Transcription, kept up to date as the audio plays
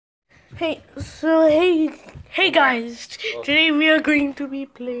Hey guys, today we are going to be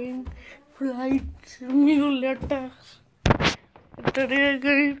playing Flight Simulator. Today we are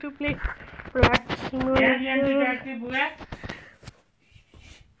going to play Flight Simulator. I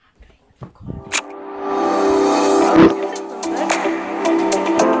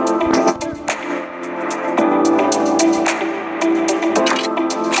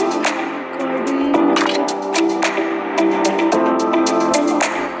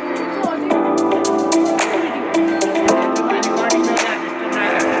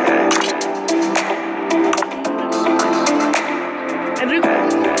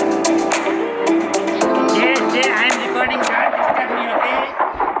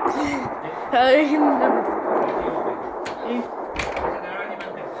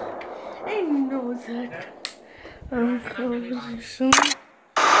know that I'm closing.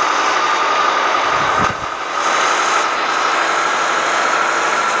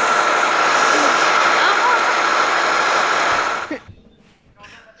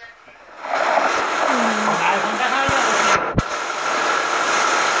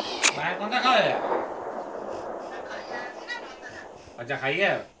 अच्छा खाइए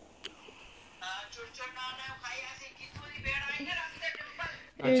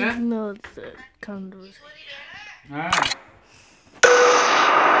Ignore the conversation.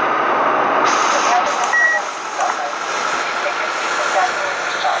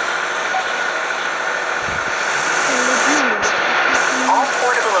 All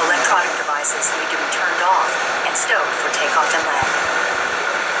portable electronic devices need to be turned off and stowed for takeoff and landing.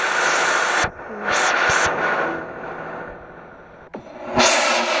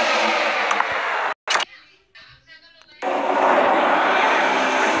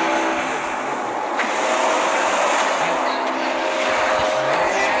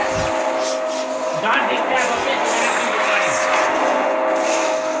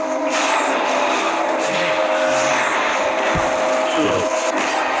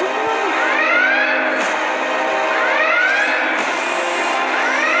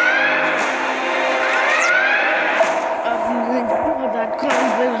 That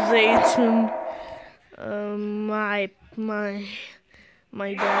conversation,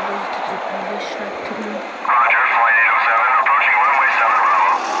 my dad is distracting me. Roger, flight 807, approaching runway 7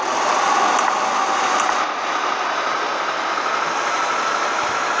 Bravo.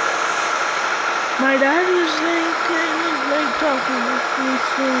 My dad was like talking with me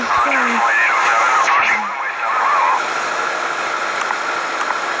so Roger, fast. flight 807, approaching runway 7 Bravo.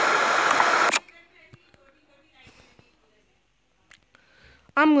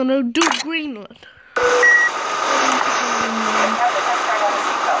 I'm gonna do Greenland.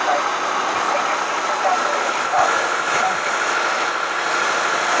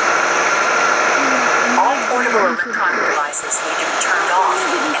 All portable electronic devices need to be turned off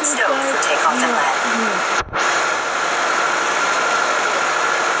and stowed for takeoff and landing.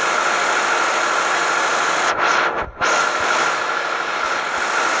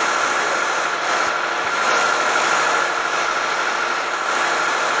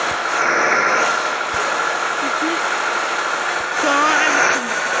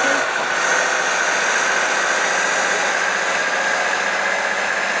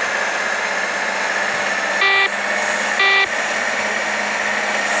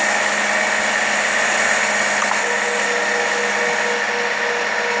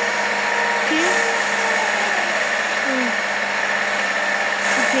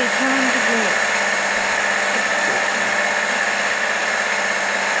 Okay, time to go.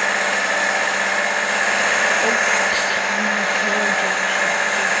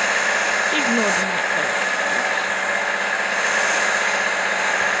 Ignore that.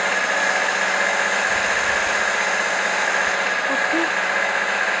 Okay.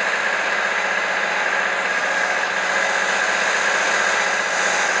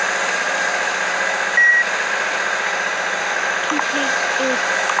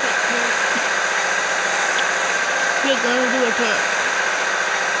 We're gonna do a turn.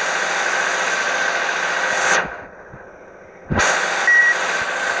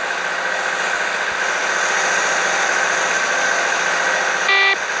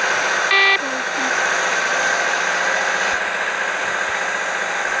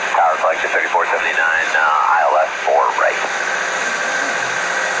 Tower flagship 3479, ILS 4 right.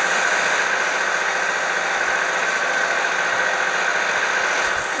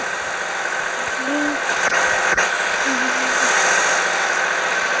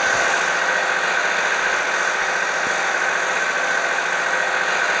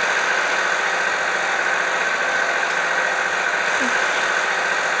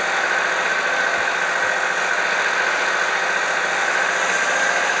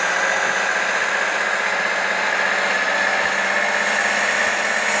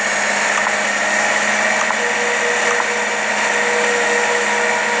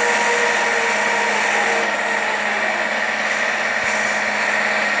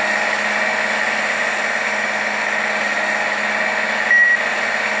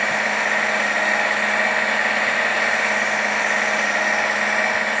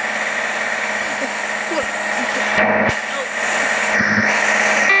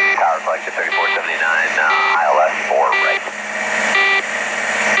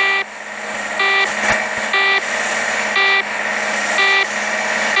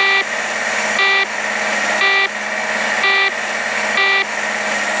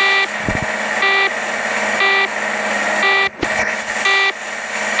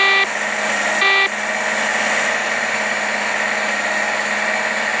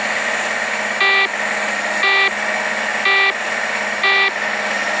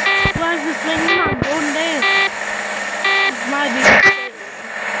 why is this thing not going down? It might be.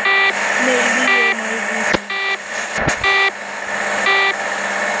 Maybe it might be.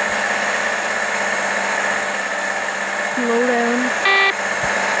 Slow down.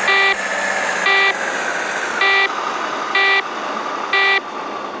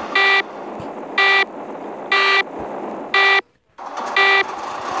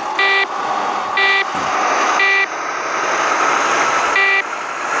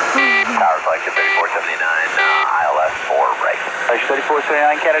 Tower flight to 3479, ILS 4 right. Flight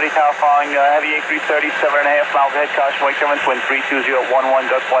 3479, Kennedy Tower following heavy A330, 7.5 miles ahead, caution wake turbulence, wind 32011,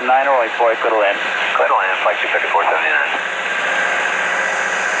 gust 19, rolling 4, clear to land. Clear to land, flight to 3479.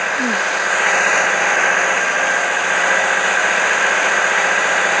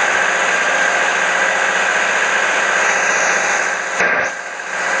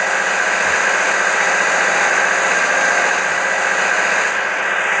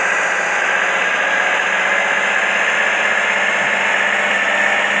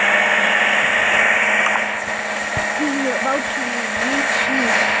 We're about to reach you.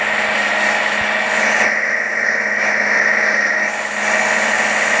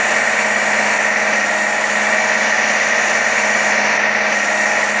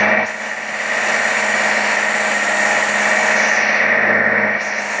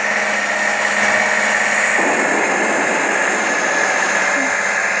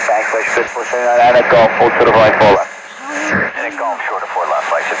 Thanks, Flight 3479, and a golf, full to the right, 4 left. And a golf short of 4 left,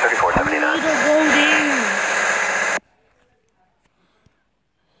 flight to 3479. Need to go down.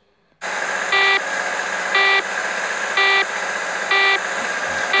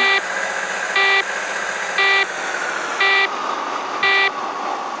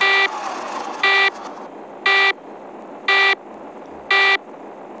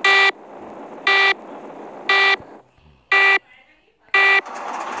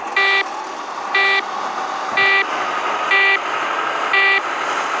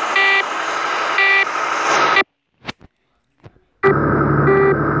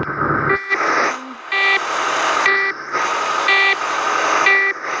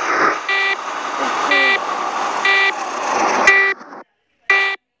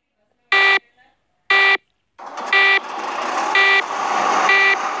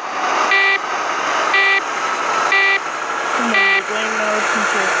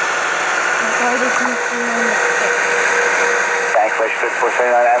 Thanks, Flight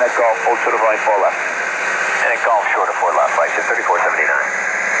 3479, and a golf, full to the right, 4 left. And a golf short of 4 left, flight to 3479.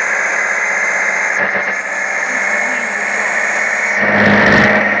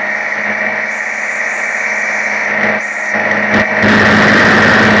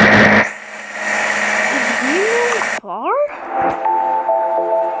 Is Greenland far?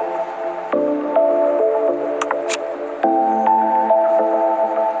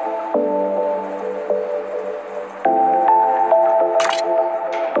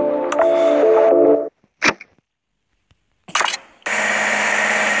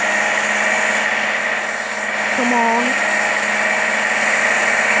 Come on.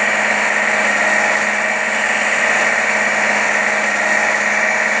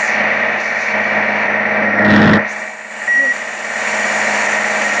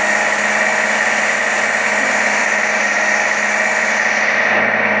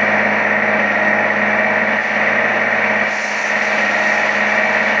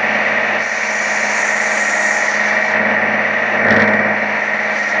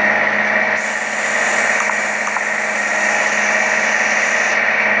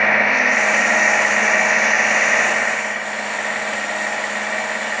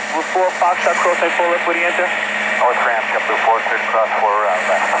 Route 4, Foxtrot, crossing 4 left, where do you enter? North ramp, come to 4, clear to cross 4 left.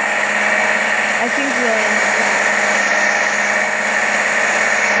 I think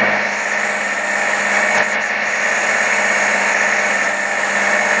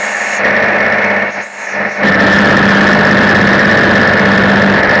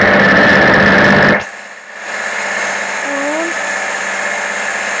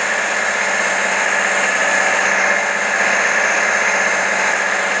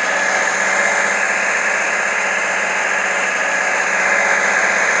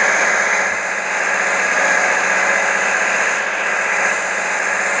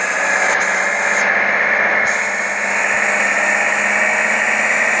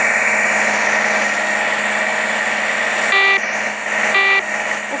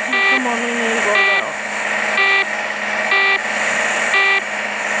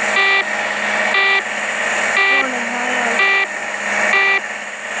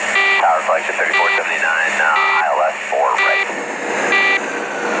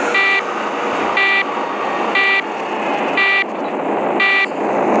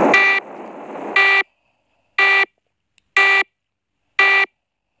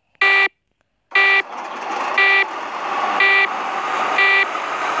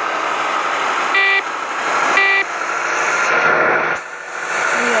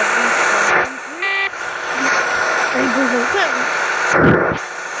Really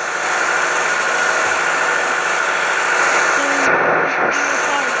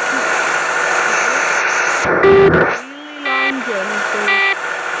long journey, so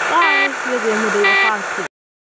bye. We're going to do a part 2.